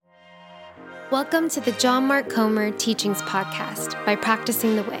Welcome to the John Mark Comer Teachings Podcast by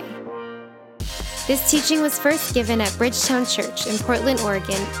Practicing the Way. This teaching was first given at Bridgetown Church in Portland,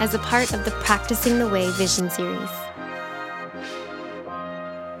 Oregon as a part of the Practicing the Way Vision Series.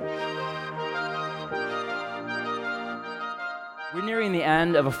 We're nearing the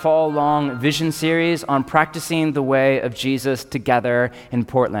end of a fall-long vision series on practicing the way of Jesus together in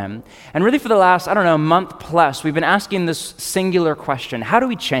Portland. And really for the last, month plus, we've been asking this singular question: how do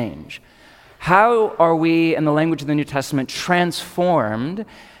we change? How are we, in the language of the New Testament, transformed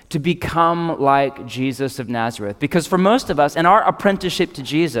to become like Jesus of Nazareth? Because for most of us, in our apprenticeship to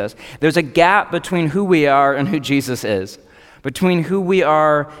Jesus, there's a gap between who we are and who Jesus is, between who we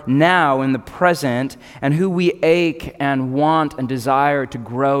are now in the present and who we ache and want and desire to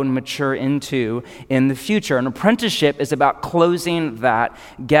grow and mature into in the future. An apprenticeship is about closing that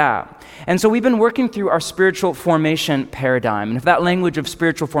gap. And so we've been working through our spiritual formation paradigm. And if that language of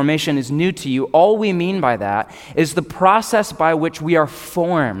spiritual formation is new to you, all we mean by that is the process by which we are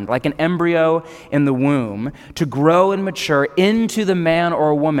formed, like an embryo in the womb, to grow and mature into the man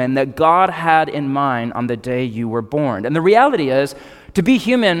or woman that God had in mind on the day you were born. And the reality is, to be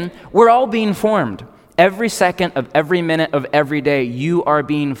human, we're all being formed. Every second of every minute of every day, you are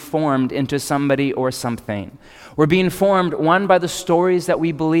being formed into somebody or something. We're being formed, one, by the stories that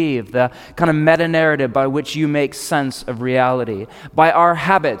we believe, the kind of meta-narrative by which you make sense of reality, by our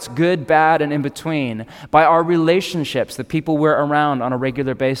habits, good, bad, and in between, by our relationships, the people we're around on a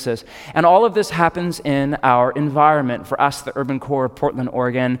regular basis. And all of this happens in our environment, for us, the urban core of Portland,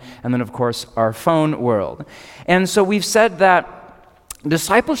 Oregon, and then, of course, our phone world. And so we've said that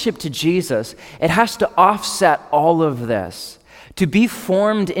discipleship to Jesus, it has to offset all of this. To be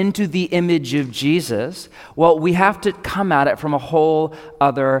formed into the image of Jesus, well, we have to come at it from a whole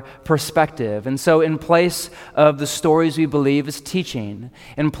other perspective. And so in place of the stories we believe is teaching,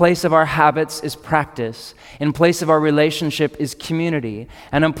 in place of our habits is practice, in place of our relationship is community,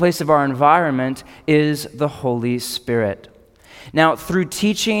 and in place of our environment is the Holy Spirit. Now, through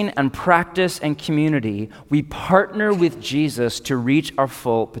teaching and practice and community, we partner with Jesus to reach our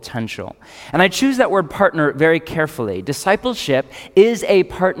full potential. And I choose that word partner very carefully. Discipleship is a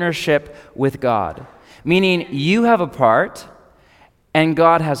partnership with God, meaning you have a part and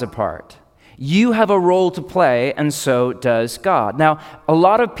God has a part. You have a role to play, and so does God. Now, a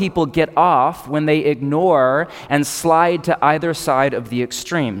lot of people get off when they ignore and slide to either side of the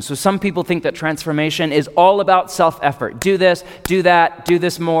extreme. So some people think that transformation is all about self-effort. Do this, do that, do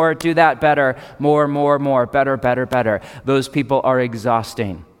this more, do that better, more, better, better, better. Those people are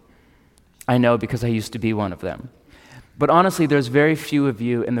exhausting. I know, because I used to be one of them. But honestly, there's very few of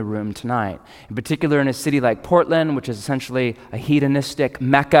you in the room tonight, in particular in a city like Portland, which is essentially a hedonistic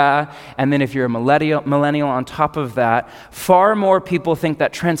mecca, and then if you're a millennial on top of that, far more people think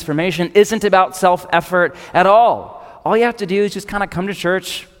that transformation isn't about self-effort at all. All you have to do is just kind of come to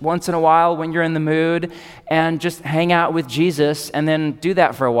church once in a while when you're in the mood and just hang out with Jesus, and then do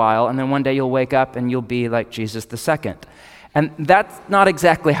that for a while, and then one day you'll wake up and you'll be like Jesus the second. And that's not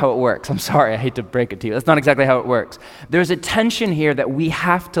exactly how it works. I'm sorry, I hate to break it to you. That's not exactly how it works. There's a tension here that we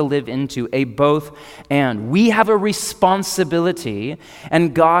have to live into, a both and. We have a responsibility,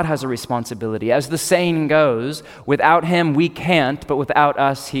 and God has a responsibility. As the saying goes, without him we can't, but without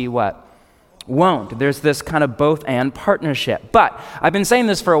us he what? Won't. There's this kind of both and partnership. But I've been saying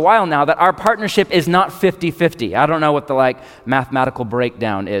this for a while now, that our partnership is not 50-50. I don't know what the mathematical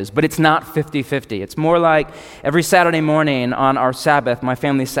breakdown is, but it's not 50-50. It's more like every Saturday morning on our Sabbath, my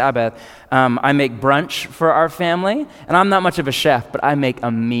family Sabbath, I make brunch for our family, and I'm not much of a chef, but I make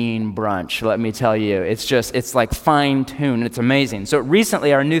a mean brunch, let me tell you. It's like fine-tuned, it's amazing. So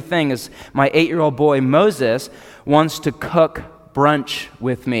recently our new thing is my 8-year-old boy Moses wants to cook brunch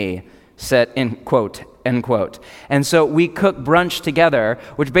with me. Set in quote, end quote. And so we cook brunch together,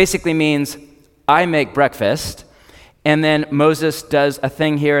 which basically means I make breakfast, and then Moses does a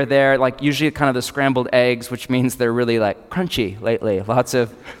thing here or there, like usually kind of the scrambled eggs, which means they're really crunchy lately, lots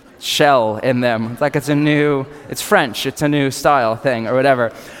of shell in them. It's French, it's a new style thing or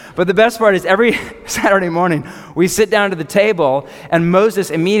whatever. But the best part is every Saturday morning, we sit down to the table, and Moses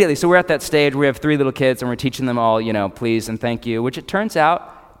immediately, so we're at that stage, we have 3 little kids, and we're teaching them all, please and thank you, which it turns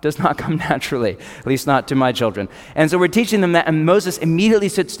out does not come naturally, at least not to my children. And so we're teaching them that, and Moses immediately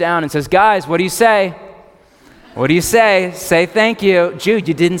sits down and says, guys, what do you say? What do you say? Say thank you. Jude,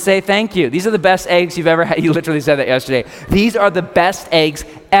 you didn't say thank you. These are the best eggs you've ever had. You literally said that yesterday. These are the best eggs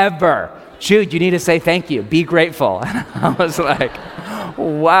ever. Jude, you need to say thank you. Be grateful. And I was like,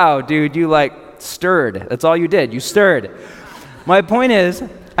 wow, dude, you stirred. That's all you did. You stirred. My point is,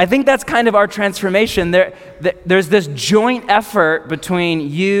 I think that's kind of our transformation. There's this joint effort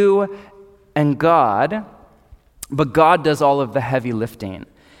between you and God, but God does all of the heavy lifting.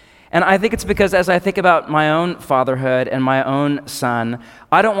 And I think it's because as I think about my own fatherhood and my own son,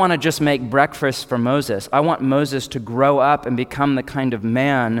 I don't want to just make breakfast for Moses. I want Moses to grow up and become the kind of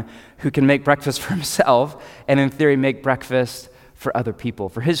man who can make breakfast for himself and in theory make breakfast for other people,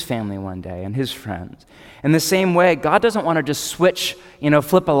 for his family one day and his friends. In the same way, God doesn't want to just switch,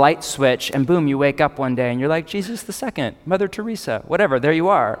 flip a light switch and boom, you wake up one day and you're like, Jesus II, Mother Teresa, whatever, there you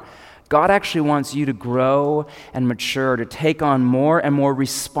are. God actually wants you to grow and mature, to take on more and more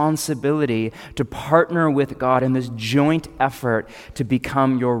responsibility, to partner with God in this joint effort to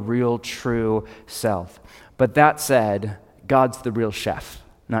become your real, true self. But that said, God's the real chef,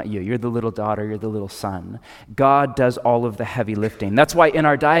 not you. You're the little daughter, you're the little son. God does all of the heavy lifting. That's why in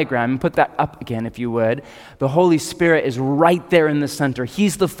our diagram, put that up again if you would, the Holy Spirit is right there in the center.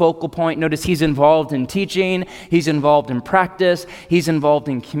 He's the focal point. Notice he's involved in teaching, he's involved in practice, he's involved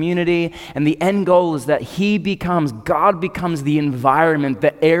in community, and the end goal is that God becomes the environment,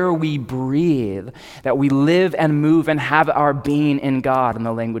 the air we breathe, that we live and move and have our being in God, in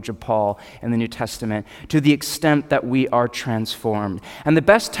the language of Paul in the New Testament, to the extent that we are transformed. And the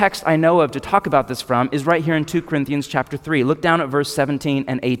best text I know of to talk about this from is right here in 2 Corinthians chapter 3. Look down at verse 17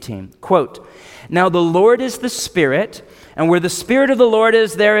 and 18. Quote, "Now the Lord is the Spirit, and where the Spirit of the Lord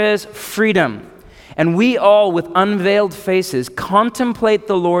is, there is freedom. And we all, with unveiled faces, contemplate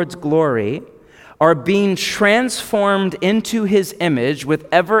the Lord's glory, are being transformed into his image with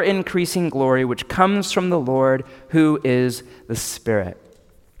ever-increasing glory, which comes from the Lord, who is the Spirit."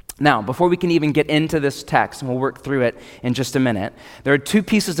 Now, before we can even get into this text, and we'll work through it in just a minute, there are two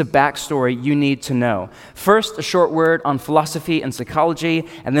pieces of backstory you need to know. First, a short word on philosophy and psychology,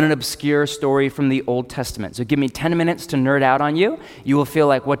 and then an obscure story from the Old Testament. So give me 10 minutes to nerd out on you. You will feel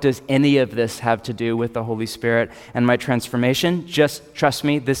like, what does any of this have to do with the Holy Spirit and my transformation? Just trust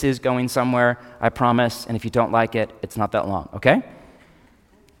me, this is going somewhere, I promise, and if you don't like it, it's not that long, okay?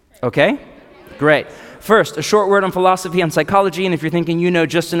 Okay? Great. First, a short word on philosophy and psychology, and if you're thinking you know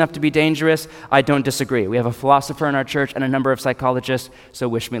just enough to be dangerous, I don't disagree. We have a philosopher in our church and a number of psychologists, so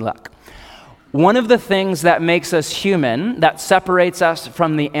wish me luck. One of the things that makes us human, that separates us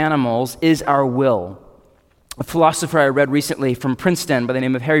from the animals, is our will. A philosopher I read recently from Princeton by the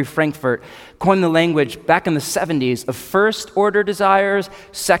name of Harry Frankfurt coined the language back in the 70s of first-order desires,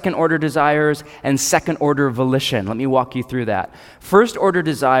 second-order desires, and second-order volition. Let me walk you through that. First-order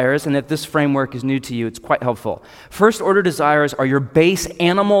desires, and if this framework is new to you, it's quite helpful. First-order desires are your base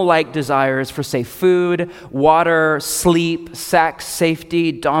animal-like desires for, say, food, water, sleep, sex,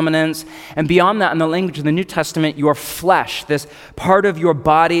 safety, dominance, and beyond that, in the language of the New Testament, your flesh, this part of your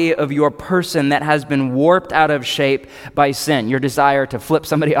body, of your person that has been warped out of shape by sin. Your desire to flip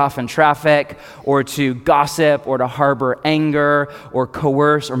somebody off in traffic, or to gossip, or to harbor anger, or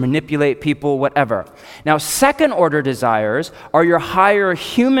coerce, or manipulate people, whatever. Now, second-order desires are your higher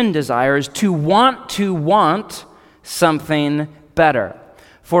human desires to want something better.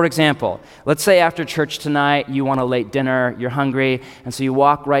 For example, let's say after church tonight, you want a late dinner, you're hungry, and so you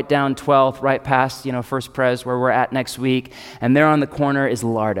walk right down 12th, right past, First Pres, where we're at next week, and there on the corner is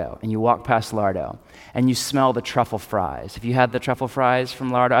Lardo, and you walk past Lardo, and you smell the truffle fries. Have you had the truffle fries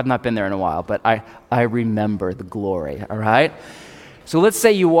from Lardo? I've not been there in a while, but I remember the glory, all right? So let's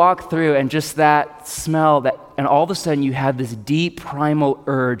say you walk through and just that smell, and all of a sudden you have this deep primal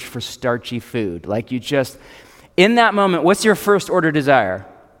urge for starchy food. Like you just, in that moment, what's your first order desire?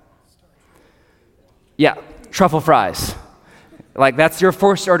 Yeah, truffle fries. Like that's your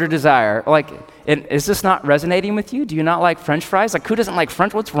first order desire. Like, is this not resonating with you? Do you not like French fries? Like, who doesn't like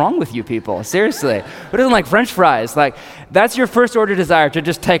French? What's wrong with you people? Seriously, who doesn't like French fries? Like, that's your first order desire, to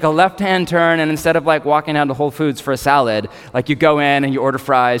just take a left-hand turn, and instead of like walking down to Whole Foods for a salad, like you go in and you order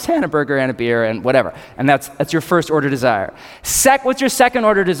fries and a burger and a beer and whatever. And that's your first order desire. What's your second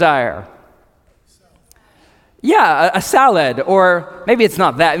order desire? Yeah, a salad, or maybe it's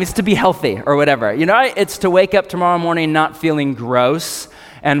not that. It's to be healthy or whatever. It's to wake up tomorrow morning not feeling gross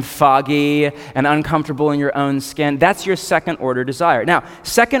and foggy and uncomfortable in your own skin. That's your second order desire. Now,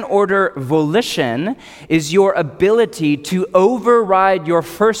 second order volition is your ability to override your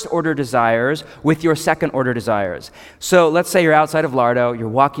first order desires with your second order desires. So let's say you're outside of Lardo, you're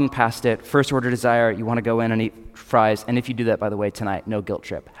walking past it, first order desire, you want to go in and eat fries, and if you do that, by the way, tonight, no guilt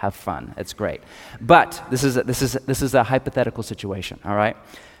trip. Have fun. It's great. But this is a hypothetical situation, all right?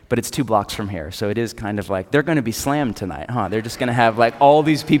 But it's 2 blocks from here, so it is kind of like, they're going to be slammed tonight, huh? They're just going to have like all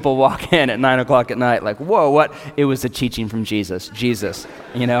these people walk in at 9 o'clock at night, like, whoa, what? It was a teaching from Jesus,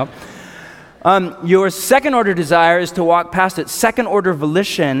 Your second order desire is to walk past it. Second order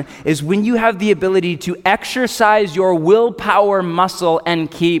volition is when you have the ability to exercise your willpower muscle and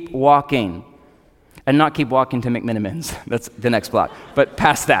keep walking. And not keep walking to McMinimans. That's the next block. But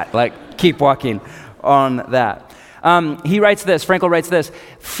past that, like keep walking on that. Frankl writes this,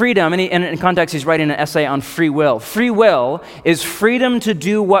 freedom, and in context he's writing an essay on free will. Free will is freedom to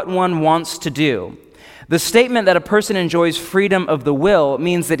do what one wants to do. The statement that a person enjoys freedom of the will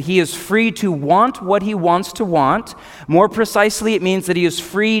means that he is free to want what he wants to want. More precisely, it means that he is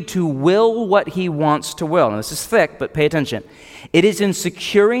free to will what he wants to will. Now, this is thick, but pay attention. It is in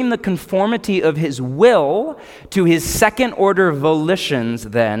securing the conformity of his will to his second-order volitions,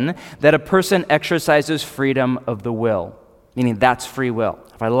 then, that a person exercises freedom of the will, meaning that's free will.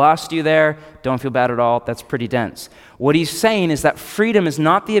 If I lost you there, don't feel bad at all. That's pretty dense. What he's saying is that freedom is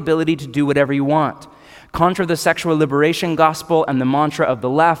not the ability to do whatever you want. Contra the sexual liberation gospel and the mantra of the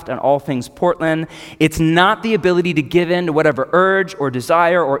left and all things Portland, it's not the ability to give in to whatever urge or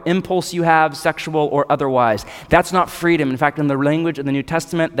desire or impulse you have, sexual or otherwise. That's not freedom. In fact, in the language of the New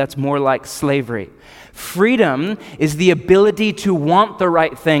Testament, that's more like slavery. Freedom is the ability to want the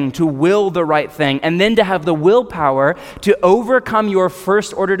right thing, to will the right thing, and then to have the willpower to overcome your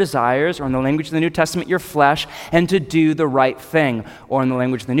first-order desires, or in the language of the New Testament, your flesh, and to do the right thing, or in the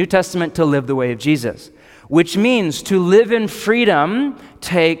language of the New Testament, to live the way of Jesus. Which means to live in freedom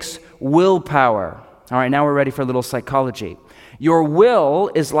takes willpower. All right, now we're ready for a little psychology. Your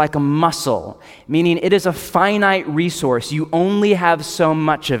will is like a muscle, meaning it is a finite resource. You only have so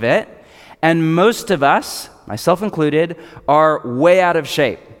much of it. And most of us, myself included, are way out of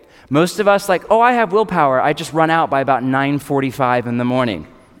shape. Most of us I have willpower. I just run out by about 9:45 in the morning.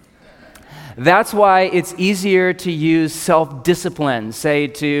 That's why it's easier to use self-discipline, say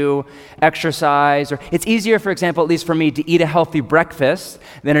to exercise, or it's easier, for example, at least for me, to eat a healthy breakfast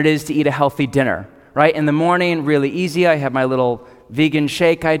than it is to eat a healthy dinner, right? In the morning, really easy. I have my little vegan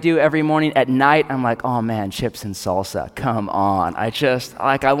shake I do every morning. At night, I'm like, oh man, chips and salsa, come on.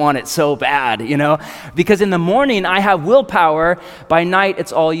 I want it so bad, Because in the morning, I have willpower. By night,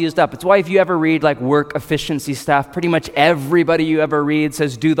 it's all used up. It's why if you ever read work efficiency stuff, pretty much everybody you ever read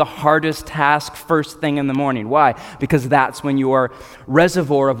says do the hardest task first thing in the morning. Why? Because that's when your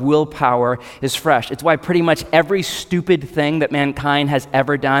reservoir of willpower is fresh. It's why pretty much every stupid thing that mankind has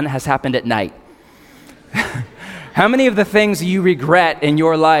ever done has happened at night. How many of the things you regret in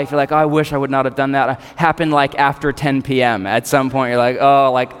your life, you're like, oh, I wish I would not have done that, happened after 10 p.m. At some point, you're like,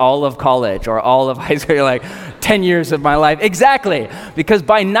 oh, all of college or all of high school, you're like, 10 years of my life. Exactly, because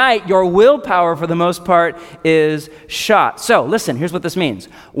by night, your willpower, for the most part, is shot. So, listen, here's what this means.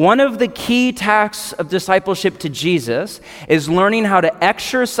 One of the key tasks of discipleship to Jesus is learning how to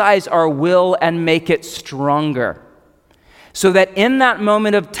exercise our will and make it stronger. So that in that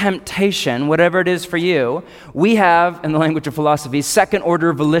moment of temptation, whatever it is for you, we have, in the language of philosophy,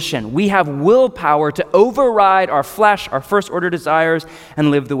 second-order volition. We have willpower to override our flesh, our first-order desires,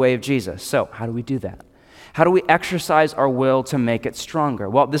 and live the way of Jesus. So how do we do that? How do we exercise our will to make it stronger?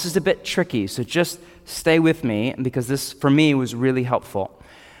 Well, this is a bit tricky, so just stay with me, because this, for me, was really helpful.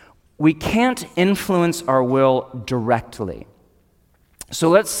 We can't influence our will directly. So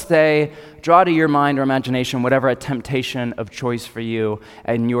let's say, draw to your mind or imagination whatever a temptation of choice for you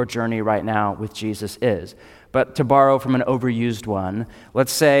in your journey right now with Jesus is. But to borrow from an overused one,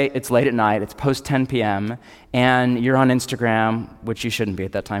 let's say it's late at night, it's post 10 p.m., and you're on Instagram, which you shouldn't be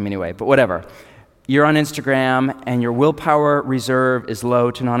at that time anyway, but whatever. You're on Instagram, and your willpower reserve is low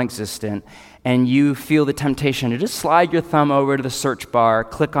to non-existent, and you feel the temptation to just slide your thumb over to the search bar,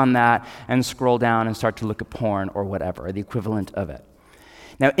 click on that, and scroll down and start to look at porn or whatever, or the equivalent of it.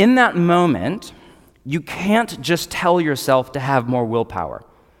 Now, in that moment, you can't just tell yourself to have more willpower.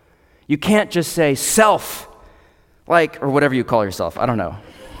 You can't just say, self, or whatever you call yourself, I don't know,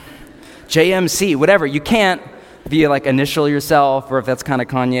 JMC, whatever. You can't be initial yourself, or if that's kind of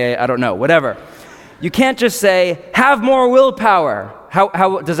Kanye, I don't know, whatever. You can't just say, have more willpower.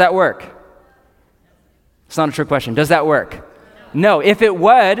 How does that work? It's not a trick question. Does that work? No, if it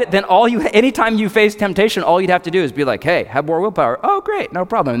would, then anytime you face temptation, all you'd have to do is be like, hey, have more willpower. Oh, great, no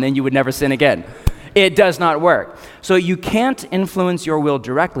problem. And then you would never sin again. It does not work. So you can't influence your will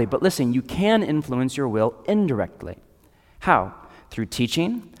directly, but listen, you can influence your will indirectly. How? Through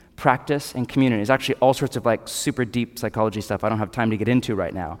teaching, practice, and community. There's actually all sorts of super deep psychology stuff I don't have time to get into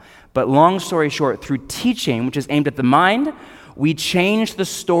right now. But long story short, through teaching, which is aimed at the mind, we change the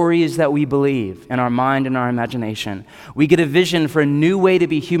stories that we believe in our mind and our imagination. We get a vision for a new way to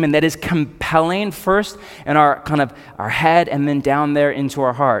be human that is compelling first in our head and then down there into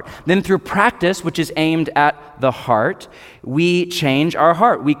our heart. Then through practice, which is aimed at the heart, we change our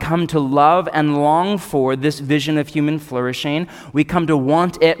heart. We come to love and long for this vision of human flourishing. We come to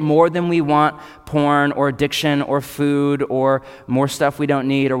want it more than we want porn or addiction or food or more stuff we don't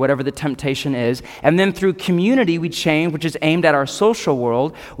need or whatever the temptation is. And then through community, we change, which is aimed at our social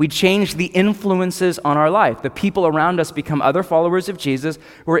world. We change the influences on our life. The people around us become other followers of Jesus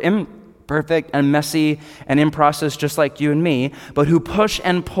who are imperfect and messy and in process just like you and me, but who push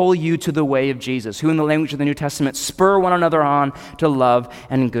and pull you to the way of Jesus, who in the language of the New Testament spur one another on to love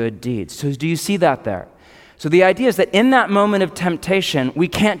and good deeds. So do you see that there? So the idea is that in that moment of temptation, we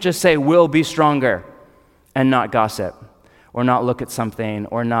can't just say, we'll be stronger and not gossip or not look at something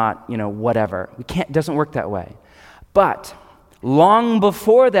or not, whatever. It doesn't work that way. But long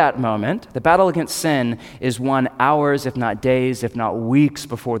before that moment, the battle against sin is won hours, if not days, if not weeks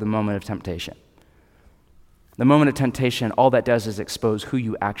before the moment of temptation. The moment of temptation, all that does is expose who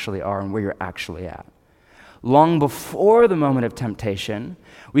you actually are and where you're actually at. Long before the moment of temptation,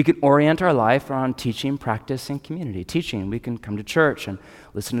 we can orient our life around teaching, practice, and community. Teaching, we can come to church and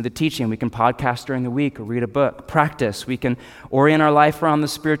listen to the teaching. We can podcast during the week or read a book. Practice, we can orient our life around the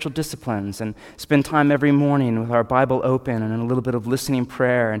spiritual disciplines and spend time every morning with our Bible open and a little bit of listening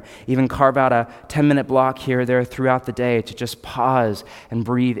prayer, and even carve out a 10-minute block here or there throughout the day to just pause and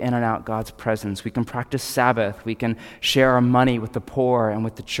breathe in and out God's presence. We can practice Sabbath. We can share our money with the poor and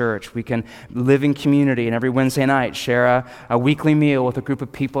with the church. We can live in community, and every Wednesday night share a weekly meal with a group of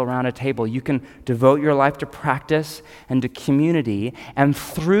people around a table. You can devote your life to practice and to community, and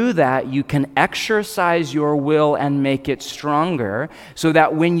through that you can exercise your will and make it stronger so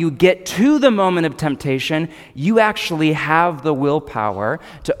that when you get to the moment of temptation, you actually have the willpower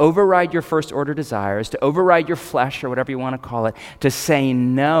to override your first order desires, to override your flesh or whatever you want to call it, to say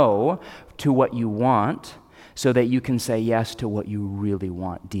no to what you want so that you can say yes to what you really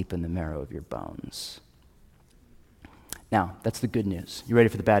want deep in the marrow of your bones. Now, that's the good news. You ready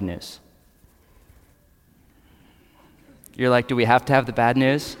for the bad news? You're like, do we have to have the bad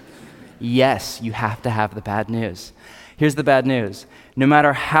news? Yes, you have to have the bad news. Here's the bad news. No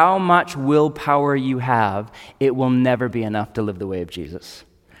matter how much willpower you have, it will never be enough to live the way of Jesus.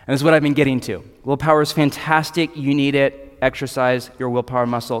 And this is what I've been getting to. Willpower is fantastic. You need it. Exercise your willpower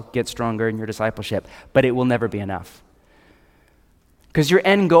muscle. Get stronger in your discipleship. But it will never be enough. Because your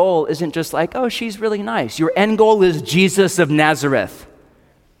end goal isn't just like, oh, she's really nice. Your end goal is Jesus of Nazareth,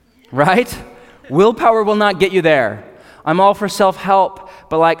 right? Willpower will not get you there. I'm all for self-help,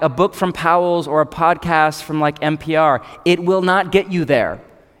 but like a book from Powell's or a podcast from like NPR, it will not get you there.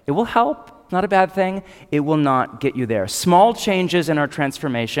 It will help, not a bad thing. It will not get you there. Small changes in our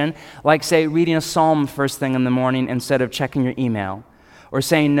transformation, like say reading a psalm first thing in the morning instead of checking your email, or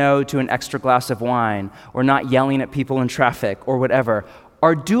saying no to an extra glass of wine, or not yelling at people in traffic, or whatever,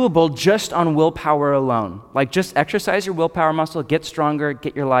 are doable just on willpower alone. Like just exercise your willpower muscle, get stronger,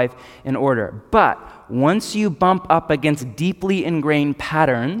 get your life in order. But once you bump up against deeply ingrained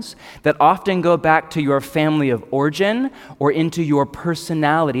patterns that often go back to your family of origin or into your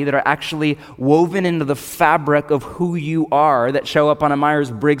personality, that are actually woven into the fabric of who you are, that show up on a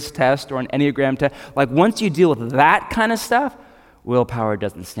Myers-Briggs test or an Enneagram test, like once you deal with that kind of stuff, willpower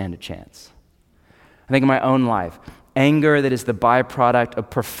doesn't stand a chance. I think in my own life, anger that is the byproduct of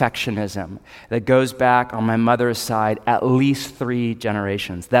perfectionism that goes back on my mother's side at least 3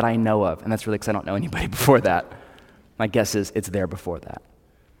 generations that I know of. And that's really because I don't know anybody before that. My guess is it's there before that.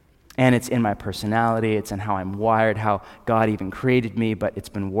 And it's in my personality, it's in how I'm wired, how God even created me, but it's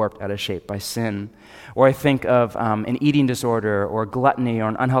been warped out of shape by sin. Or I think of an eating disorder or gluttony or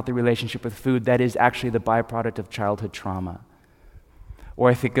an unhealthy relationship with food that is actually the byproduct of childhood trauma. Or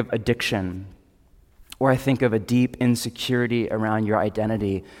I think of addiction, or I think of a deep insecurity around your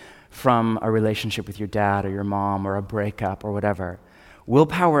identity from a relationship with your dad or your mom or a breakup or whatever.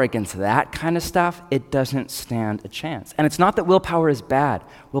 Willpower against that kind of stuff, it doesn't stand a chance. And it's not that willpower is bad.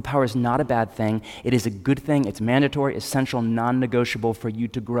 Willpower is not a bad thing. It is a good thing. It's mandatory, essential, non-negotiable for you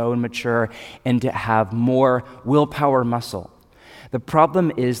to grow and mature and to have more willpower muscle. The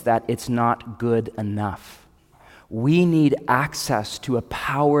problem is that it's not good enough. We need access to a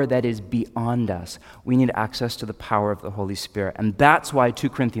power that is beyond us. We need access to the power of the Holy Spirit. And that's why 2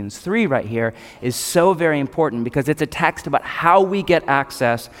 Corinthians 3 right here is so very important, because it's a text about how we get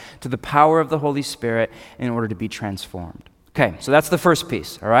access to the power of the Holy Spirit in order to be transformed. Okay, so that's the first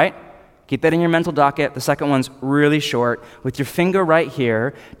piece, all right? Keep that in your mental docket. The second one's really short. With your finger right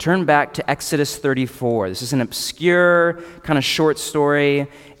here, turn back to Exodus 34. This is an obscure, kind of short story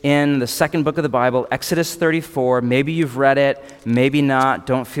in the second book of the Bible, Exodus 34. Maybe you've read it, maybe not.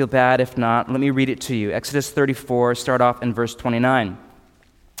 Don't feel bad if not. Let me read it to you. Exodus 34, start off in verse 29.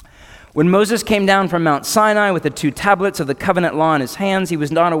 When Moses came down from Mount Sinai with the 2 tablets of the covenant law in his hands, he was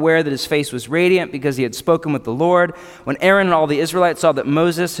not aware that his face was radiant because he had spoken with the Lord. When Aaron and all the Israelites saw that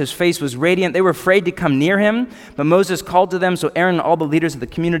Moses, his face was radiant, they were afraid to come near him. But Moses called to them, so Aaron and all the leaders of the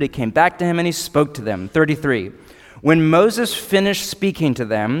community came back to him, and he spoke to them. 33. When Moses finished speaking to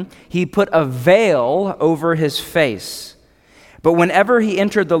them, he put a veil over his face. But whenever he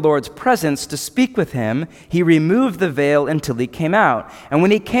entered the Lord's presence to speak with him, he removed the veil until he came out. And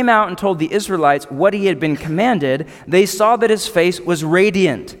when he came out and told the Israelites what he had been commanded, they saw that his face was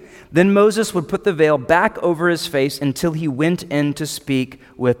radiant. Then Moses would put the veil back over his face until he went in to speak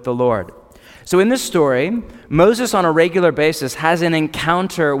with the Lord. So in this story, Moses on a regular basis has an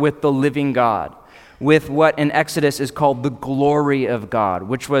encounter with the living God, with what in Exodus is called the glory of God,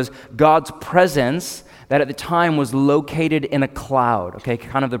 which was God's presence that at the time was located in a cloud, okay,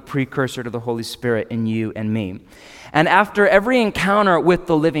 kind of the precursor to the Holy Spirit in you and me. And after every encounter with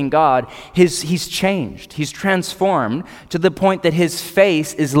the living God, he's changed. He's transformed to the point that his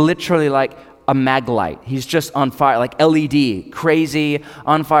face is literally like a mag light. He's just on fire, like LED, crazy,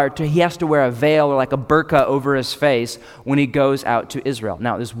 on fire. He has to wear a veil or like a burqa over his face when he goes out to Israel.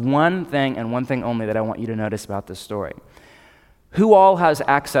 Now, there's one thing and one thing only that I want you to notice about this story. Who all has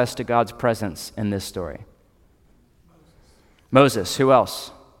access to God's presence in this story? Moses. Who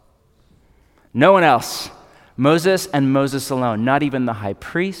else? No one else. Moses and Moses alone. Not even the high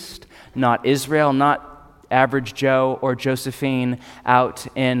priest, not Israel, not average Joe or Josephine out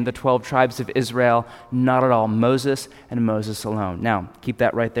in the 12 tribes of Israel. Not at all. Moses and Moses alone. Now, keep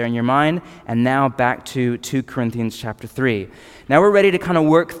that right there in your mind. And now back to 2 Corinthians chapter 3. Now we're ready to kind of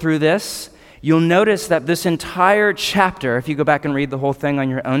work through this. You'll notice that this entire chapter, if you go back and read the whole thing on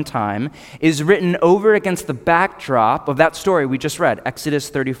your own time, is written over against the backdrop of that story we just read, Exodus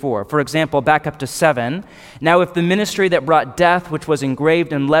 34. For example, back up to 7. Now if the ministry that brought death, which was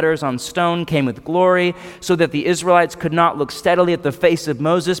engraved in letters on stone, came with glory, so that the Israelites could not look steadily at the face of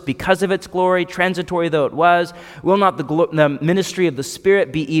Moses because of its glory, transitory though it was, will not the ministry of the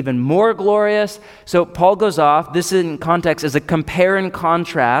Spirit be even more glorious? So Paul goes off. This in context is a compare and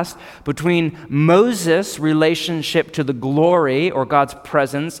contrast between Moses' relationship to the glory or God's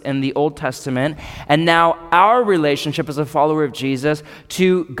presence in the Old Testament, and now our relationship as a follower of Jesus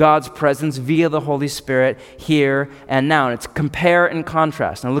to God's presence via the Holy Spirit here and now. And it's compare and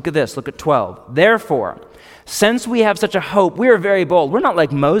contrast. Now look at this, look at 12. Therefore, since we have such a hope, we are very bold. We're not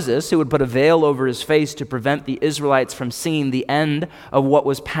like Moses, who would put a veil over his face to prevent the Israelites from seeing the end of what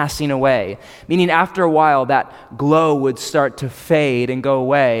was passing away. Meaning after a while, that glow would start to fade and go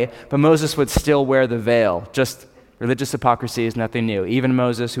away, but Moses would still wear the veil. Just religious hypocrisy is nothing new. Even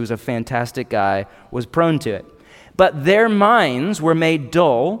Moses, who's a fantastic guy, was prone to it. But their minds were made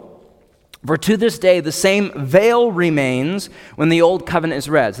dull, for to this day, the same veil remains when the old covenant is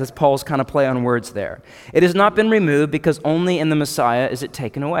read. So that's Paul's kind of play on words there. It has not been removed because only in the Messiah is it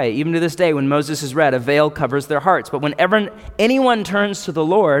taken away. Even to this day, when Moses is read, a veil covers their hearts. But whenever anyone turns to the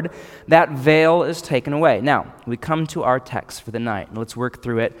Lord, that veil is taken away. Now, we come to our text for the night. Let's work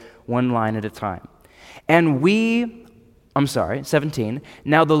through it one line at a time. 17.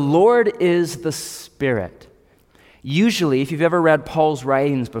 Now the Lord is the Spirit. Usually, if you've ever read Paul's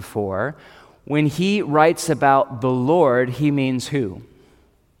writings before, when he writes about the Lord, he means who?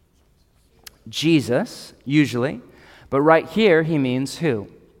 Jesus, usually. But right here, he means who?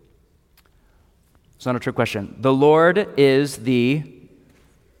 It's not a trick question. The Lord is the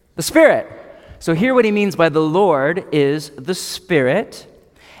Spirit. So here what he means by the Lord is the Spirit.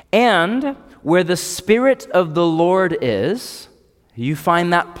 And where the Spirit of the Lord is, you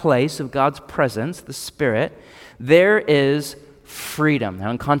find that place of God's presence, the Spirit, there is freedom. Now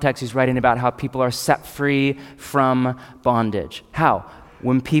in context, he's writing about how people are set free from bondage. How?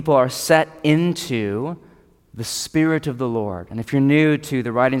 When people are set into the Spirit of the Lord. And if you're new to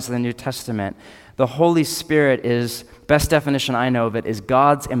the writings of the New Testament, the Holy Spirit is, best definition I know of it, is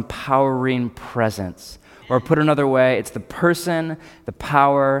God's empowering presence. Or put another way, it's the person, the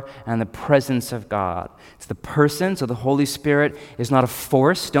power, and the presence of God. It's the person, so the Holy Spirit is not a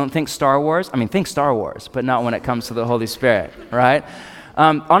force. Don't think Star Wars. I mean, think Star Wars, but not when it comes to the Holy Spirit, right?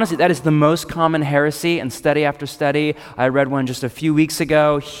 Honestly, that is the most common heresy, and study after study. I read one just a few weeks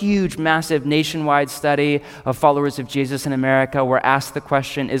ago, huge, massive, nationwide study of followers of Jesus in America were asked the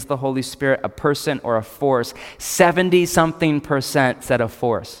question, is the Holy Spirit a person or a force? 70-something% said a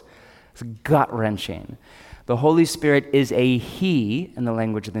force. It's gut-wrenching. The Holy Spirit is a he in the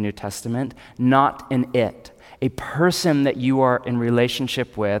language of the New Testament, not an it. A person that you are in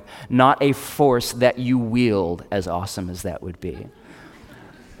relationship with, not a force that you wield, as awesome as that would be.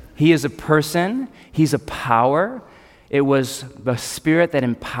 He is a person. He's a power. It was the Spirit that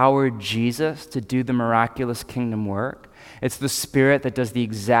empowered Jesus to do the miraculous kingdom work. It's the Spirit that does the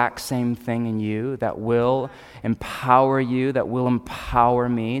exact same thing in you, that will empower you, that will empower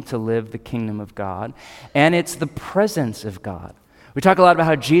me to live the kingdom of God. And it's the presence of God. We talk a lot about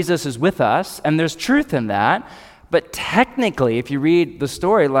how Jesus is with us, and there's truth in that. But technically, if you read the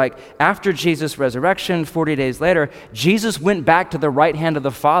story, like after Jesus' resurrection, 40 days later, Jesus went back to the right hand of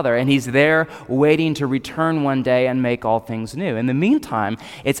the Father, and he's there waiting to return one day and make all things new. In the meantime,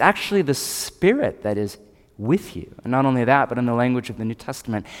 it's actually the Spirit that is with you. And not only that, but in the language of the New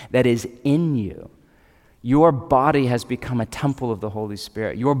Testament, that is in you. Your body has become a temple of the Holy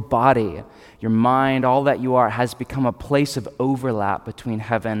Spirit. Your body, your mind, all that you are has become a place of overlap between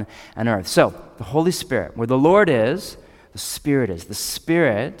heaven and earth. So, the Holy Spirit, where the Lord is, the Spirit is. The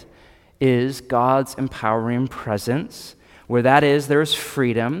Spirit is God's empowering presence. Where that is, there is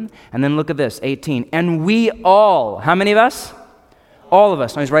freedom. And then look at this, 18. And we all, how many of us? All of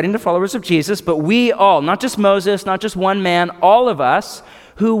us. Now, he's writing to followers of Jesus, but we all, not just Moses, not just one man, all of us,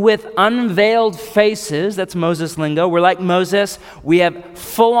 who with unveiled faces, that's Moses lingo, we're like Moses, we have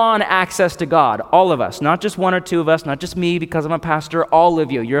full-on access to God, all of us, not just one or two of us, not just me because I'm a pastor, all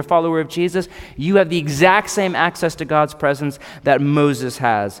of you. You're a follower of Jesus, you have the exact same access to God's presence that Moses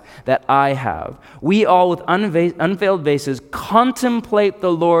has, that I have. We all with unveiled faces contemplate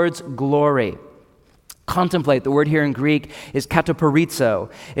the Lord's glory. Contemplate, the word here in Greek is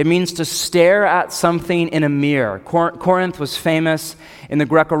kataporizo. It means to stare at something in a mirror. Corinth was famous in the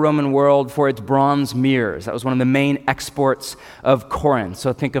Greco-Roman world for its bronze mirrors. That was one of the main exports of Corinth.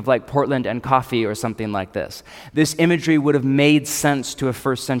 So think of like Portland and coffee or something like this. This imagery would have made sense to a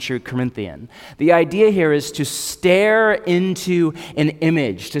first century Corinthian. The idea here is to stare into an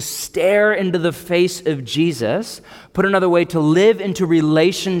image, to stare into the face of Jesus. Put another way, to live into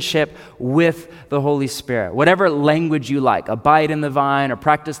relationship with the Holy Spirit. Whatever language you like, abide in the vine, or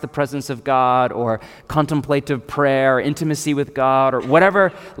practice the presence of God, or contemplative prayer, or intimacy with God, or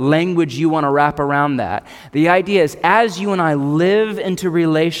whatever language you want to wrap around that. The idea is as you and I live into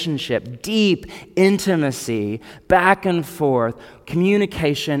relationship, deep intimacy, back and forth,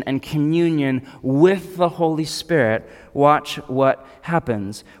 communication and communion with the Holy Spirit, watch what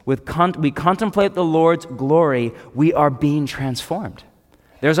happens. We contemplate the Lord's glory, we are being transformed.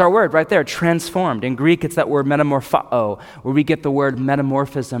 There's our word right there, transformed. In Greek, it's that word metamorphao, where we get the word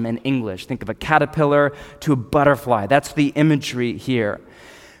metamorphism in English. Think of a caterpillar to a butterfly. That's the imagery here.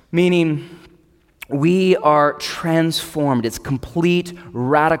 Meaning, we are transformed. It's complete,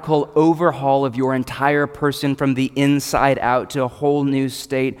 radical overhaul of your entire person from the inside out to a whole new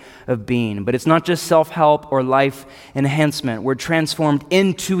state of being. But it's not just self-help or life enhancement. We're transformed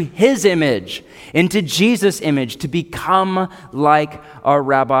into His image, into Jesus' image, to become like our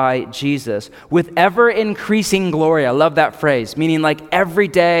Rabbi Jesus, with ever-increasing glory. I love that phrase, meaning like every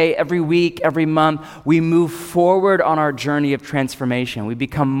day, every week, every month, we move forward on our journey of transformation. We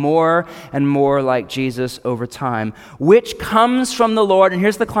become more and more like Jesus over time, which comes from the Lord. And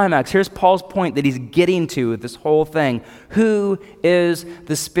here's the climax. Here's Paul's point that he's getting to with this whole thing. Who is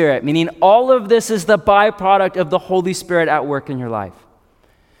the Spirit? Meaning all of this is the byproduct of the Holy Spirit at work in your life.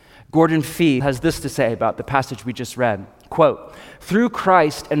 Gordon Fee has this to say about the passage we just read. Quote, "Through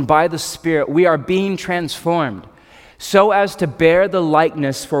Christ and by the Spirit, we are being transformed so as to bear the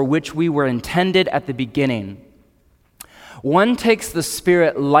likeness for which we were intended at the beginning. One takes the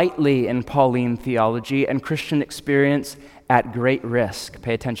Spirit lightly in Pauline theology and Christian experience at great risk."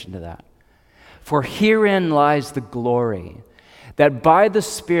 Pay attention to that. "For herein lies the glory, that by the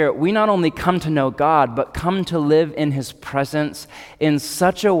Spirit we not only come to know God, but come to live in His presence in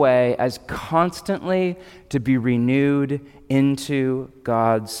such a way as constantly to be renewed into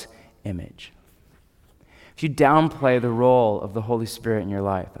God's image." If you downplay the role of the Holy Spirit in your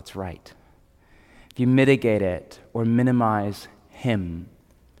life, that's right. If you mitigate it or minimize Him,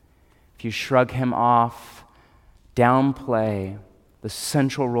 if you shrug Him off, downplay the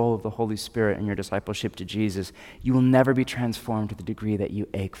central role of the Holy Spirit in your discipleship to Jesus, you will never be transformed to the degree that you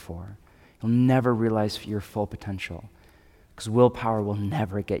ache for. You'll never realize your full potential, because willpower will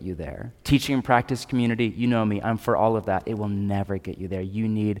never get you there. Teaching and practice community, you know me, I'm for all of that. It will never get you there. You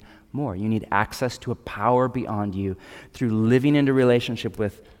need more. You need access to a power beyond you through living into relationship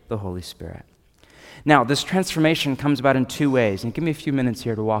with the Holy Spirit. Now, this transformation comes about in two ways, and give me a few minutes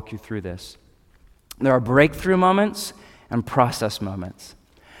here to walk you through this. There are breakthrough moments and process moments.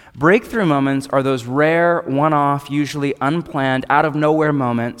 Breakthrough moments are those rare, one-off, usually unplanned, out-of-nowhere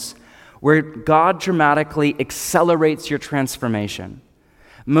moments where God dramatically accelerates your transformation.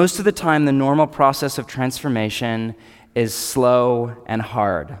 Most of the time, the normal process of transformation is slow and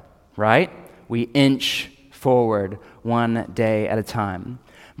hard, right? We inch forward one day at a time.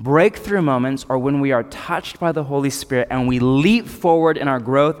 Breakthrough moments are when we are touched by the Holy Spirit and we leap forward in our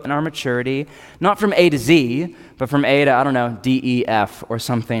growth and our maturity, not from A to Z, but from A to, D, E, F, or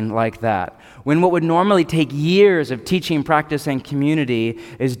something like that. When what would normally take years of teaching, practice, and community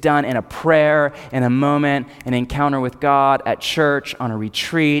is done in a prayer, in a moment, an encounter with God, at church, on a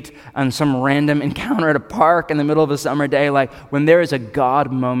retreat, on some random encounter at a park in the middle of a summer day, like when there is a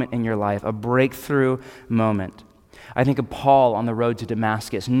God moment in your life, a breakthrough moment. I think of Paul on the road to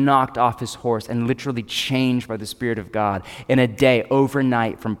Damascus, knocked off his horse and literally changed by the Spirit of God in a day,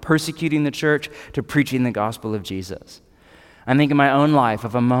 overnight, from persecuting the church to preaching the gospel of Jesus. I think in my own life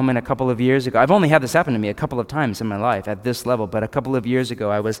of a moment a couple of years ago. I've only had this happen to me a couple of times in my life at this level, but a couple of years ago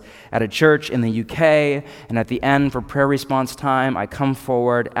I was at a church in the UK, and at the end for prayer response time, I come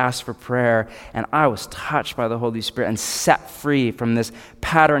forward, ask for prayer, and I was touched by the Holy Spirit and set free from this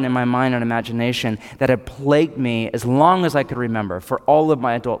pattern in my mind and imagination that had plagued me as long as I could remember. For all of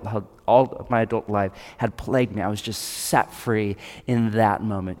my adult life had plagued me. I was just set free in that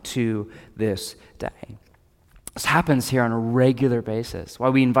moment to this day. This happens here on a regular basis. Why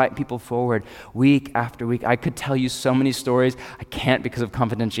we invite people forward week after week. I could tell you so many stories. I can't because of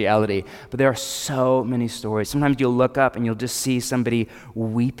confidentiality, but there are so many stories. Sometimes you'll look up and you'll just see somebody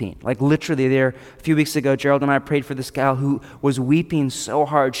weeping. Like literally there, a few weeks ago, Gerald and I prayed for this gal who was weeping so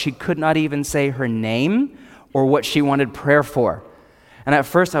hard she could not even say her name or what she wanted prayer for. And at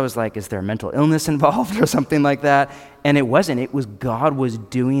first I was like, is there a mental illness involved or something like that? And it wasn't. It was God was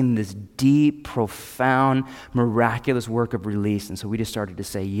doing this deep, profound, miraculous work of release. And so we just started to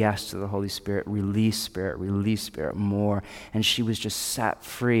say yes to the Holy Spirit, release Spirit more. And she was just set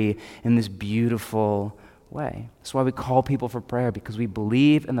free in this beautiful way. That's why we call people for prayer, because we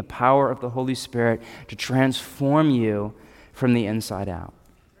believe in the power of the Holy Spirit to transform you from the inside out.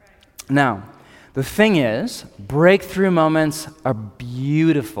 Now, the thing is, breakthrough moments are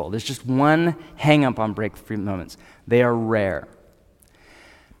beautiful. There's just one hang-up on breakthrough moments. They are rare.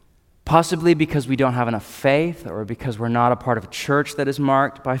 Possibly because we don't have enough faith, or because we're not a part of a church that is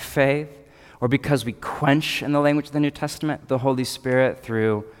marked by faith, or because we quench, in the language of the New Testament, the Holy Spirit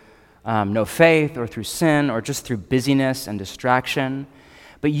through no faith, or through sin, or just through busyness and distraction.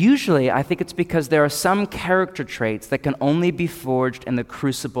 But usually, I think it's because there are some character traits that can only be forged in the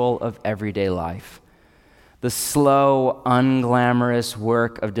crucible of everyday life. The slow, unglamorous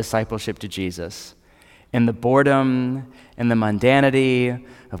work of discipleship to Jesus. In the boredom, in the mundanity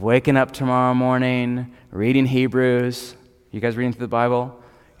of waking up tomorrow morning, reading Hebrews. You guys reading through the Bible?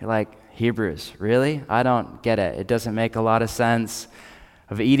 You're like, Hebrews, really? I don't get it. It doesn't make a lot of sense.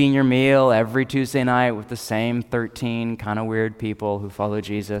 Of eating your meal every Tuesday night with the same 13 kind of weird people who follow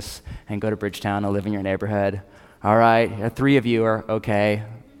Jesus and go to Bridgetown and live in your neighborhood. All right, 3 of you are okay.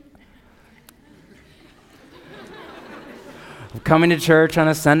 Coming to church on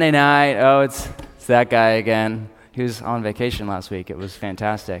a Sunday night. Oh, it's that guy again. He was on vacation last week. It was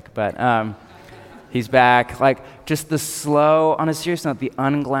fantastic. But he's back. Like, just the slow, on a serious note, the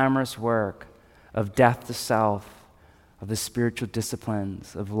unglamorous work of death to self, of the spiritual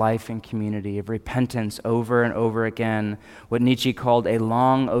disciplines, of life and community, of repentance over and over again, what Nietzsche called a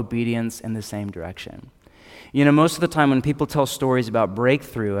long obedience in the same direction. You know, most of the time when people tell stories about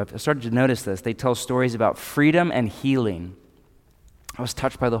breakthrough, I've started to notice this, they tell stories about freedom and healing. I was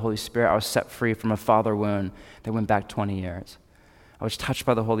touched by the Holy Spirit. I was set free from a father wound that went back 20 years. I was touched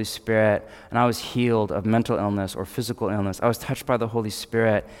by the Holy Spirit, and I was healed of mental illness or physical illness. I was touched by the Holy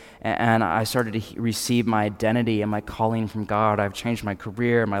Spirit, and I started to receive my identity and my calling from God. I've changed my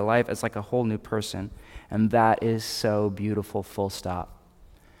career, my life as like a whole new person, and that is so beautiful, full stop.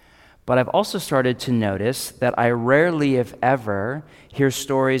 But I've also started to notice that I rarely, if ever, hear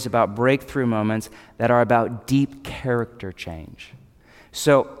stories about breakthrough moments that are about deep character change.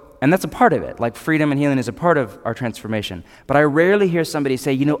 And that's a part of it. Like freedom and healing is a part of our transformation. But I rarely hear somebody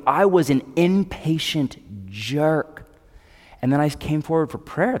say, I was an impatient jerk. And then I came forward for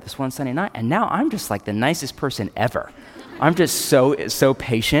prayer this one Sunday night, and now I'm just like the nicest person ever. I'm just so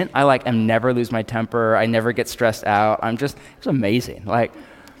patient. I am never lose my temper. I never get stressed out. It's amazing.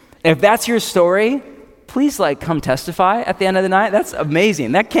 If that's your story, please come testify at the end of the night. That's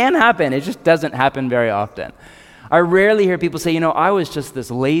amazing. That can happen. It just doesn't happen very often. I rarely hear people say, I was just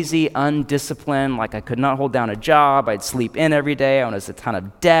this lazy, undisciplined, like I could not hold down a job, I'd sleep in every day, I was a ton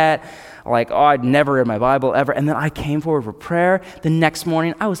of debt, I'd never read my Bible ever, and then I came forward for prayer. The next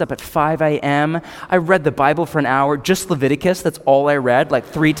morning, I was up at 5 a.m., I read the Bible for an hour, just Leviticus, that's all I read,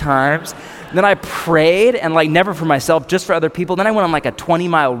 3 times. Then I prayed, and never for myself, just for other people. Then I went on a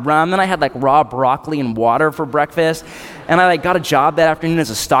 20-mile run. Then I had raw broccoli and water for breakfast, and I got a job that afternoon as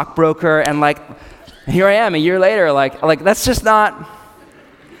a stockbroker, and here I am a year later, that's just not,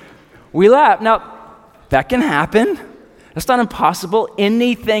 we laugh. Now, that can happen. That's not impossible.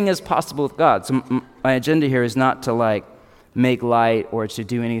 Anything is possible with God. So my agenda here is not to make light or to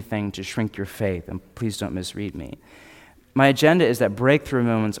do anything to shrink your faith, and please don't misread me. My agenda is that breakthrough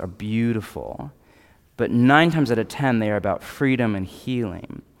moments are beautiful, but 9 times out of 10, they are about freedom and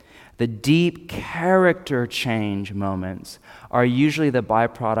healing. The deep character change moments are usually the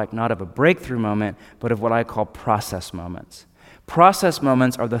byproduct not of a breakthrough moment, but of what I call process moments. Process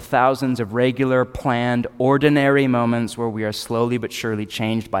moments are the thousands of regular, planned, ordinary moments where we are slowly but surely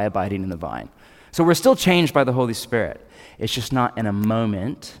changed by abiding in the vine. So we're still changed by the Holy Spirit. It's just not in a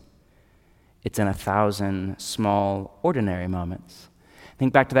moment. It's in 1,000 small, ordinary moments.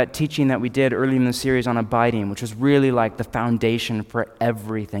 Think back to that teaching that we did early in the series on abiding, which was really the foundation for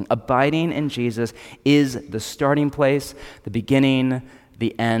everything. Abiding in Jesus is the starting place, the beginning,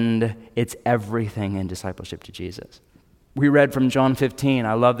 the end. It's everything in discipleship to Jesus. We read from John 15.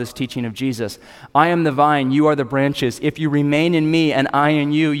 I love this teaching of Jesus. I am the vine, you are the branches. If you remain in me and I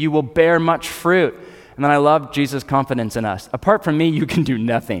in you, you will bear much fruit. And then I love Jesus' confidence in us. Apart from me, you can do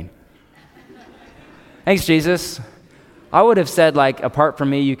nothing. Thanks, Jesus. I would have said, apart from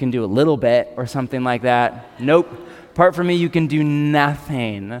me, you can do a little bit or something like that. Nope. Apart from me, you can do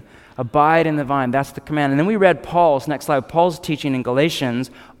nothing. Abide in the vine. That's the command. And then we read next slide, Paul's teaching in Galatians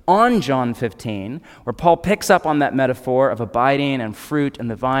on John 15, where Paul picks up on that metaphor of abiding and fruit in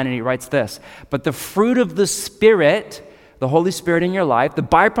the vine, and he writes this, but the fruit of the Spirit, the Holy Spirit in your life, the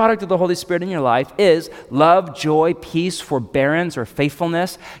byproduct of the Holy Spirit in your life is love, joy, peace, forbearance or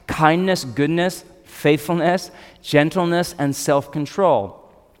faithfulness, kindness, goodness, faithfulness, gentleness, and self-control.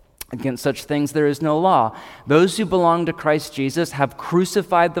 Against such things there is no law. Those who belong to Christ Jesus have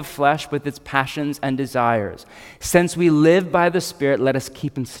crucified the flesh with its passions and desires. Since we live by the Spirit, let us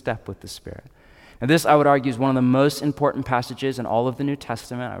keep in step with the Spirit. Now this, I would argue, is one of the most important passages in all of the New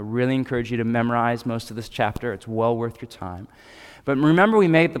Testament. I really encourage you to memorize most of this chapter. It's well worth your time. But remember, we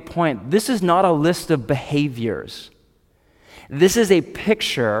made the point, this is not a list of behaviors. This is a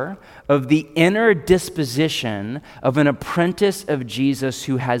picture of the inner disposition of an apprentice of Jesus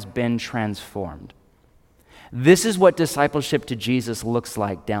who has been transformed. This is what discipleship to Jesus looks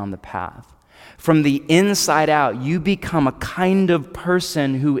like down the path. From the inside out, you become a kind of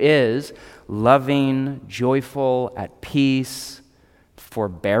person who is loving, joyful, at peace,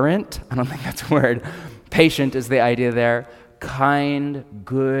 forbearant. I don't think that's a word. Patient is the idea there. Kind,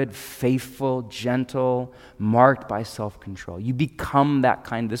 good, faithful, gentle, marked by self-control. You become that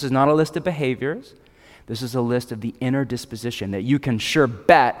kind. This is not a list of behaviors. This is a list of the inner disposition that you can sure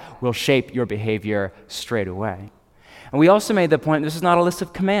bet will shape your behavior straight away. And we also made the point, this is not a list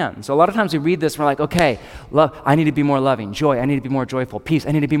of commands. So a lot of times we read this and we're like, okay, love, I need to be more loving. Joy, I need to be more joyful. Peace,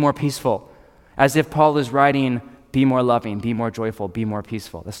 I need to be more peaceful. As if Paul is writing, be more loving, be more joyful, be more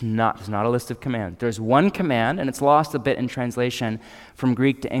peaceful. It's not a list of commands. There's one command, and it's lost a bit in translation from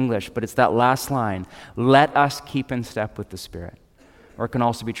Greek to English, but it's that last line, let us keep in step with the Spirit. Or it can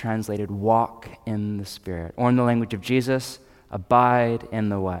also be translated, walk in the Spirit. Or in the language of Jesus, abide in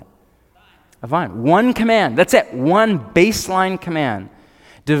the what? A vine. One command, that's it, one baseline command.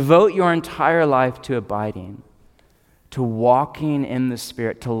 Devote your entire life to abiding, to walking in the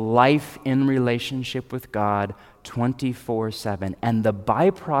Spirit, to life in relationship with God 24/7. And the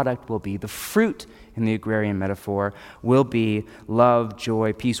byproduct will be, the fruit in the agrarian metaphor, will be love,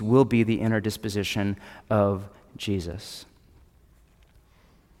 joy, peace, will be the inner disposition of Jesus.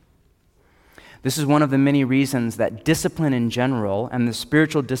 This is one of the many reasons that discipline in general, and the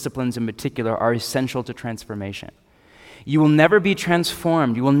spiritual disciplines in particular, are essential to transformation. You will never be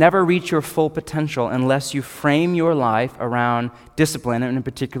transformed. You will never reach your full potential unless you frame your life around discipline, and in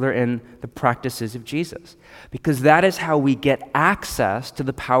particular in the practices of Jesus. Because that is how we get access to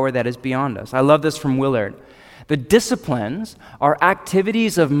the power that is beyond us. I love this from Willard. The disciplines are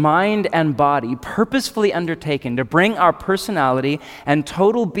activities of mind and body purposefully undertaken to bring our personality and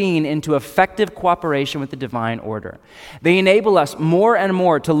total being into effective cooperation with the divine order. They enable us more and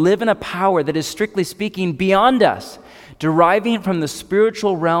more to live in a power that is, strictly speaking, beyond us, deriving from the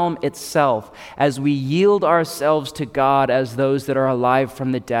spiritual realm itself as we yield ourselves to God as those that are alive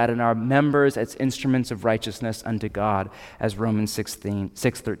from the dead and our members as instruments of righteousness unto God, as Romans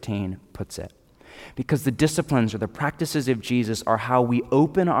 6:13 puts it. Because the disciplines or the practices of Jesus are how we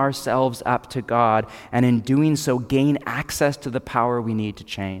open ourselves up to God and in doing so gain access to the power we need to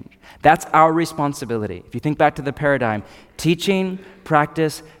change. That's our responsibility. If you think back to the paradigm, teaching,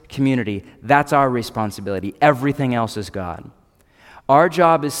 practice, community, that's our responsibility. Everything else is God. Our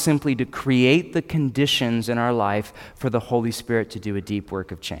job is simply to create the conditions in our life for the Holy Spirit to do a deep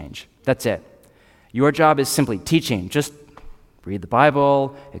work of change. That's it. Your job is simply teaching. Just read the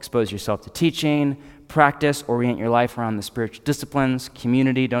Bible, expose yourself to teaching, practice, orient your life around the spiritual disciplines,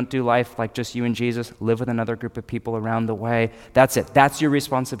 community. Don't do life like just you and Jesus. Live with another group of people around the way. That's it. That's your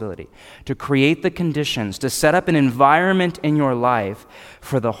responsibility. To create the conditions, to set up an environment in your life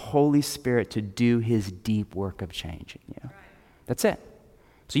for the Holy Spirit to do his deep work of change in you. That's it.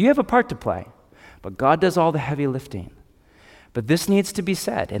 So you have a part to play, but God does all the heavy lifting. But this needs to be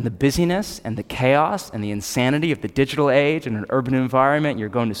said. In the busyness and the chaos and the insanity of the digital age and an urban environment, you're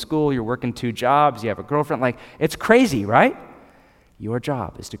going to school, you're working 2 jobs, you have a girlfriend, it's crazy, right? Your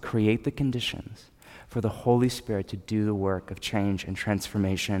job is to create the conditions for the Holy Spirit to do the work of change and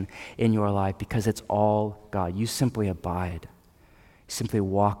transformation in your life because it's all God. You simply abide. You simply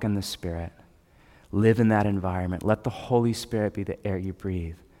walk in the Spirit. Live in that environment. Let the Holy Spirit be the air you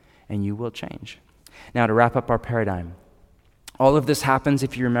breathe, and you will change. Now, to wrap up our paradigm, all of this happens,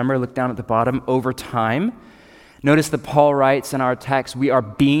 if you remember, look down at the bottom, over time. Notice that Paul writes in our text, we are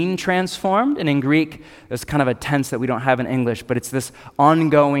being transformed. And in Greek, there's kind of a tense that we don't have in English, but it's this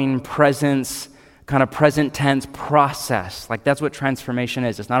ongoing presence, kind of present tense process. That's what transformation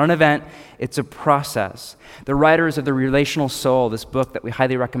is. It's not an event, it's a process. The writers of The Relational Soul, this book that we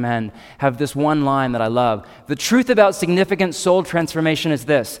highly recommend, have this one line that I love. The truth about significant soul transformation is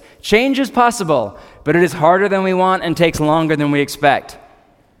this: change is possible, but it is harder than we want and takes longer than we expect.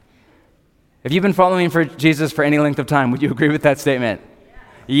 If you've been following for Jesus for any length of time, would you agree with that statement?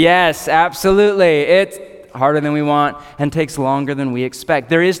 Yes, absolutely. It's harder than we want and takes longer than we expect.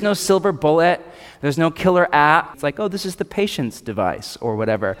 There is no silver bullet. There's no killer app. It's this is the patience device or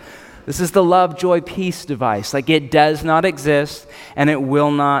whatever. This is the love, joy, peace device. It does not exist and it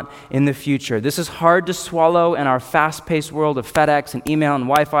will not in the future. This is hard to swallow in our fast-paced world of FedEx and email and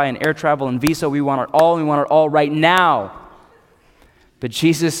Wi-Fi and air travel and Visa. We want it all and we want it all right now. But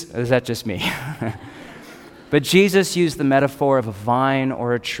Jesus, is that just me? But Jesus used the metaphor of a vine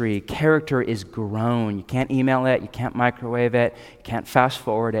or a tree. Character is grown. You can't email it. You can't microwave it. You can't fast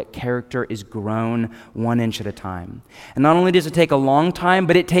forward it. Character is grown 1 inch at a time. And not only does it take a long time,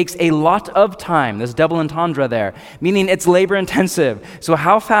 but it takes a lot of time. There's double entendre there, meaning it's labor intensive. So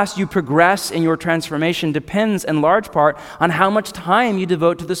how fast you progress in your transformation depends in large part on how much time you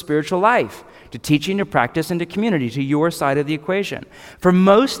devote to the spiritual life, to teaching, to practice, and to community, to your side of the equation. For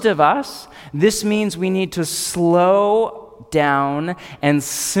most of us, this means we need to slow down and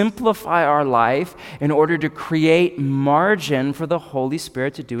simplify our life in order to create margin for the Holy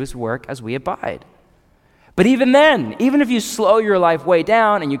Spirit to do his work as we abide. But even then, even if you slow your life way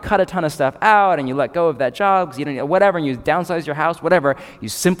down and you cut a ton of stuff out and you let go of that job because you don't, whatever, and you downsize your house, whatever, you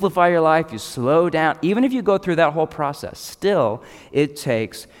simplify your life, you slow down, even if you go through that whole process, still it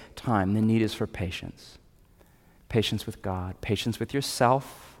takes time. The need is for patience. Patience with God, patience with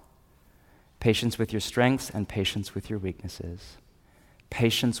yourself, patience with your strengths, and patience with your weaknesses.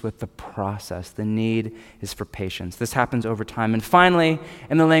 Patience with the process. The need is for patience. This happens over time. And finally,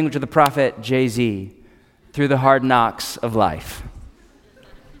 in the language of the prophet Jay-Z, through the hard knocks of life.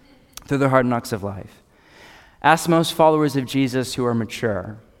 Through the hard knocks of life. Ask most followers of Jesus who are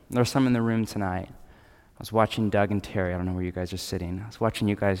mature. There are some in the room tonight. I was watching Doug and Terry. I don't know where you guys are sitting. I was watching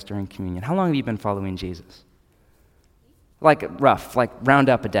you guys during communion. How long have you been following Jesus? Rough, round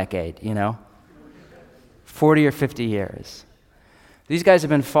up a decade, 40 or 50 years. These guys have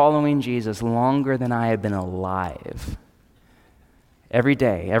been following Jesus longer than I have been alive. Every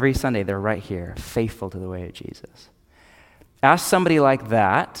day, every Sunday, they're right here, faithful to the way of Jesus. Ask somebody like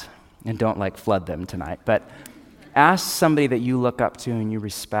that, and don't flood them tonight, but ask somebody that you look up to and you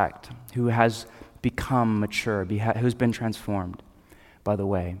respect, who has become mature, who's been transformed by the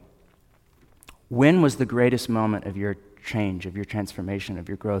way. When was the greatest moment of your change, of your transformation, of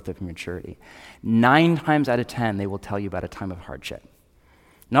your growth, of maturity? 9 times out of 10, they will tell you about a time of hardship.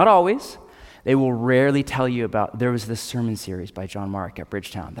 Not always. They will rarely tell you about, there was this sermon series by John Mark at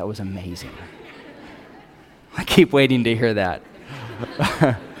Bridgetown. That was amazing. I keep waiting to hear that.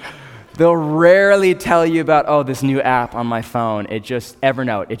 They'll rarely tell you about, this new app on my phone.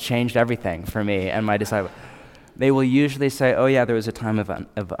 Evernote, it changed everything for me and my disciple. they will usually say, oh yeah, there was a time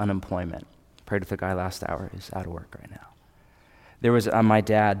of unemployment. Prayed with the guy last hour who's out of work right now. There was, my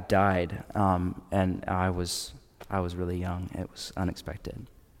dad died, and I was really young. It was unexpected.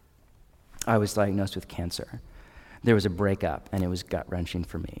 I was diagnosed with cancer. There was a breakup, and it was gut-wrenching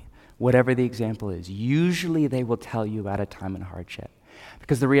for me. Whatever the example is, usually they will tell you about a time in hardship.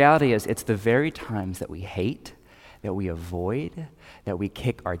 Because the reality is, it's the very times that we hate, that we avoid, that we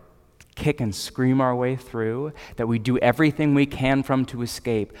kick and scream our way through, that we do everything we can from to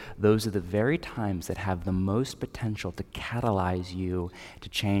escape. Those are the very times that have the most potential to catalyze you to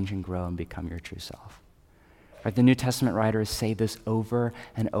change and grow and become your true self. Right, the New Testament writers say this over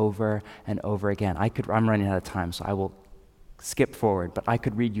and over and over again. I'm running out of time, so I will skip forward, but I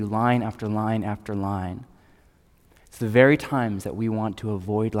could read you line after line after line. It's the very times that we want to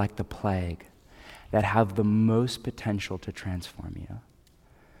avoid like the plague that have the most potential to transform you.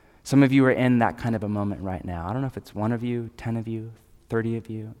 Some of you are in that kind of a moment right now. I don't know if it's 1 of you, 10 of you, 30 of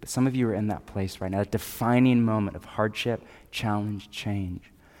you, but some of you are in that place right now, a defining moment of hardship, challenge,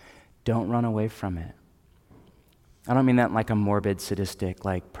 change. Don't run away from it. I don't mean that like a morbid, sadistic,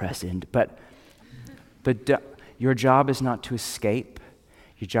 like present, but your job is not to escape.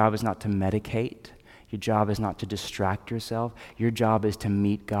 Your job is not to medicate. Your job is not to distract yourself. Your job is to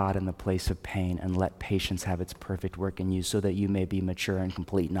meet God in the place of pain and let patience have its perfect work in you so that you may be mature and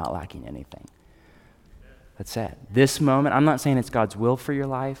complete, not lacking anything. That's it. This moment, I'm not saying it's God's will for your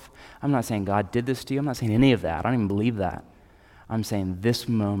life. I'm not saying God did this to you. I'm not saying any of that. I don't even believe that. I'm saying this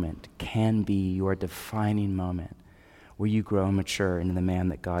moment can be your defining moment where you grow and mature into the man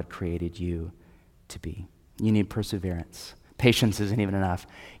that God created you to be. You need perseverance. Patience isn't even enough.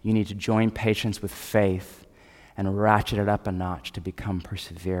 You need to join patience with faith and ratchet it up a notch to become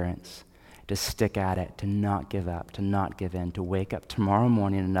perseverance, to stick at it, to not give up, to not give in, to wake up tomorrow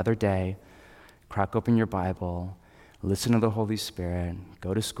morning, another day, crack open your Bible, listen to the Holy Spirit,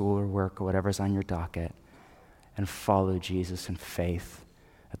 go to school or work or whatever's on your docket, and follow Jesus in faith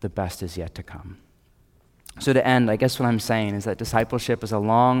that the best is yet to come. So to end, I guess what I'm saying is that discipleship is a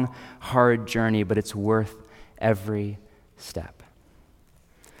long, hard journey, but it's worth every step.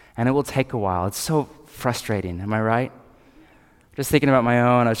 And it will take a while. It's so frustrating, am I right? Just thinking about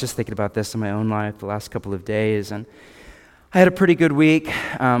I was just thinking about this in my own life the last couple of days, and I had a pretty good week,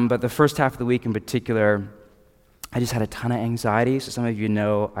 but the first half of the week in particular, I just had a ton of anxiety. So some of you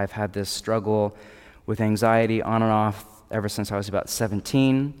know I've had this struggle with anxiety on and off ever since I was about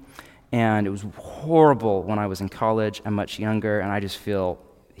 17. And it was horrible when I was in college and much younger, and I just feel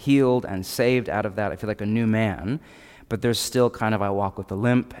healed and saved out of that. I feel like a new man, but there's still I walk with a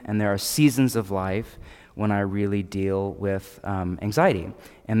limp, and there are seasons of life when I really deal with anxiety.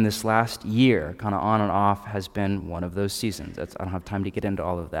 And this last year, on and off, has been one of those seasons. I don't have time to get into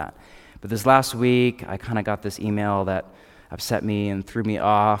all of that. But this last week, I got this email that upset me and threw me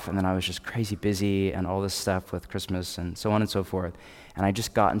off, and then I was just crazy busy and all this stuff with Christmas and so on and so forth. And I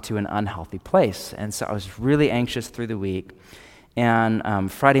just got into an unhealthy place. And so I was really anxious through the week. And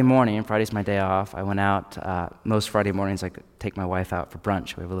Friday's my day off, I went out. Most Friday mornings I take my wife out for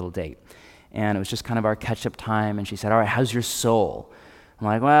brunch. We have a little date. And it was just our catch-up time. And she said, all right, how's your soul? I'm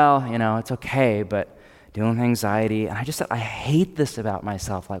like, well, it's okay, but dealing with anxiety. And I just said, I hate this about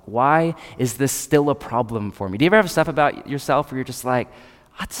myself. Like, why is this still a problem for me? Do you ever have stuff about yourself where you're just like,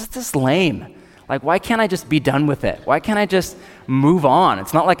 what's this lame? Like, why can't I just be done with it? Why can't I just move on?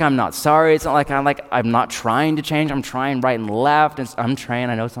 It's not like I'm not sorry. It's not like I'm not trying to change. I'm trying right and left. I'm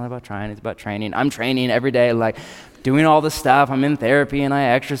trained. I know it's not about trying. It's about training. I'm training every day, doing all this stuff. I'm in therapy, and I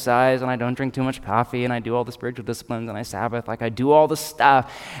exercise, and I don't drink too much coffee, and I do all the spiritual disciplines, and I Sabbath. I do all the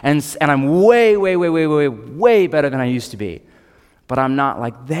stuff, and I'm way, way, way, way, way, way better than I used to be. But I'm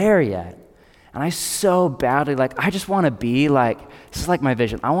not there yet. And I so badly, I just want to be this is my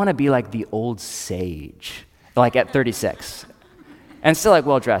vision. I want to be like the old sage, at 36. And still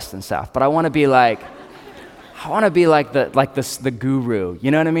well-dressed and stuff. But I want to be the guru,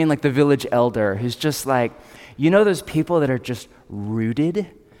 you know what I mean? The village elder who's just those people that are just rooted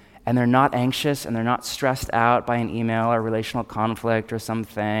and they're not anxious and they're not stressed out by an email or relational conflict or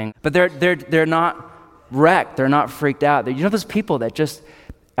something. But they're not wrecked, they're not freaked out. Those people that just,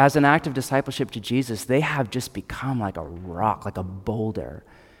 as an act of discipleship to Jesus, they have just become like a rock, like a boulder,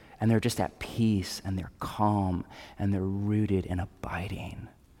 and they're just at peace, and they're calm, and they're rooted and abiding.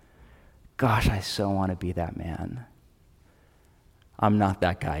 Gosh, I so want to be that man. I'm not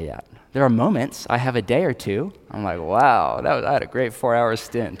that guy yet. There are moments, I have a day or two, I'm like, wow, I had a great 4-hour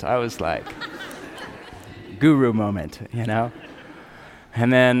stint. I was guru moment,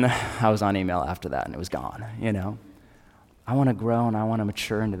 And then I was on email after that, and it was gone, I want to grow and I want to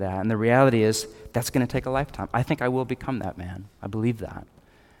mature into that. And the reality is that's going to take a lifetime. I think I will become that man. I believe that.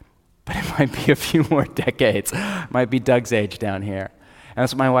 But it might be a few more decades. It might be Doug's age down here. And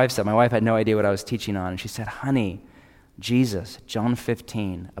that's what my wife said. My wife had no idea what I was teaching on. And she said, honey, Jesus, John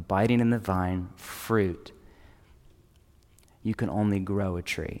 15, abiding in the vine, fruit. You can only grow a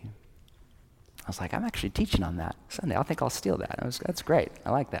tree. I was like, I'm actually teaching on that Sunday. I think I'll steal that. That's great.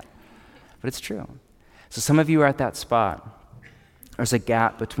 I like that. But it's true. So some of you are at that spot. There's a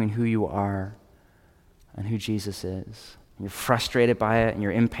gap between who you are and who Jesus is. You're frustrated by it, and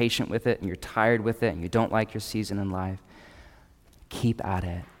you're impatient with it, and you're tired with it, and you don't like your season in life. Keep at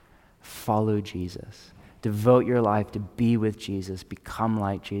it. Follow Jesus. Devote your life to be with Jesus, become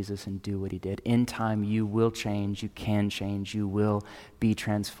like Jesus, and do what he did. In time, you will change, you can change, you will be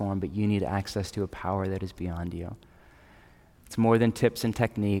transformed, but you need access to a power that is beyond you. It's more than tips and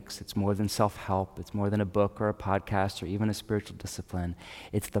techniques. It's more than self-help. It's more than a book or a podcast or even a spiritual discipline.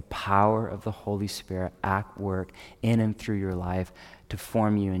 It's the power of the Holy Spirit at work in and through your life to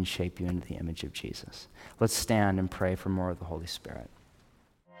form you and shape you into the image of Jesus. Let's stand and pray for more of the Holy Spirit.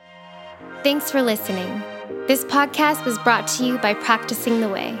 Thanks for listening. This podcast was brought to you by Practicing the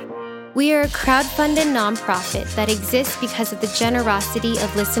Way. We are a crowd-funded nonprofit that exists because of the generosity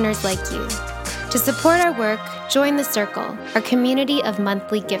of listeners like you. To support our work, join The Circle, our community of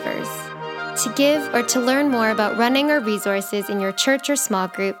monthly givers. To give or to learn more about running our resources in your church or small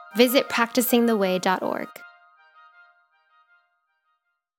group, visit practicingtheway.org.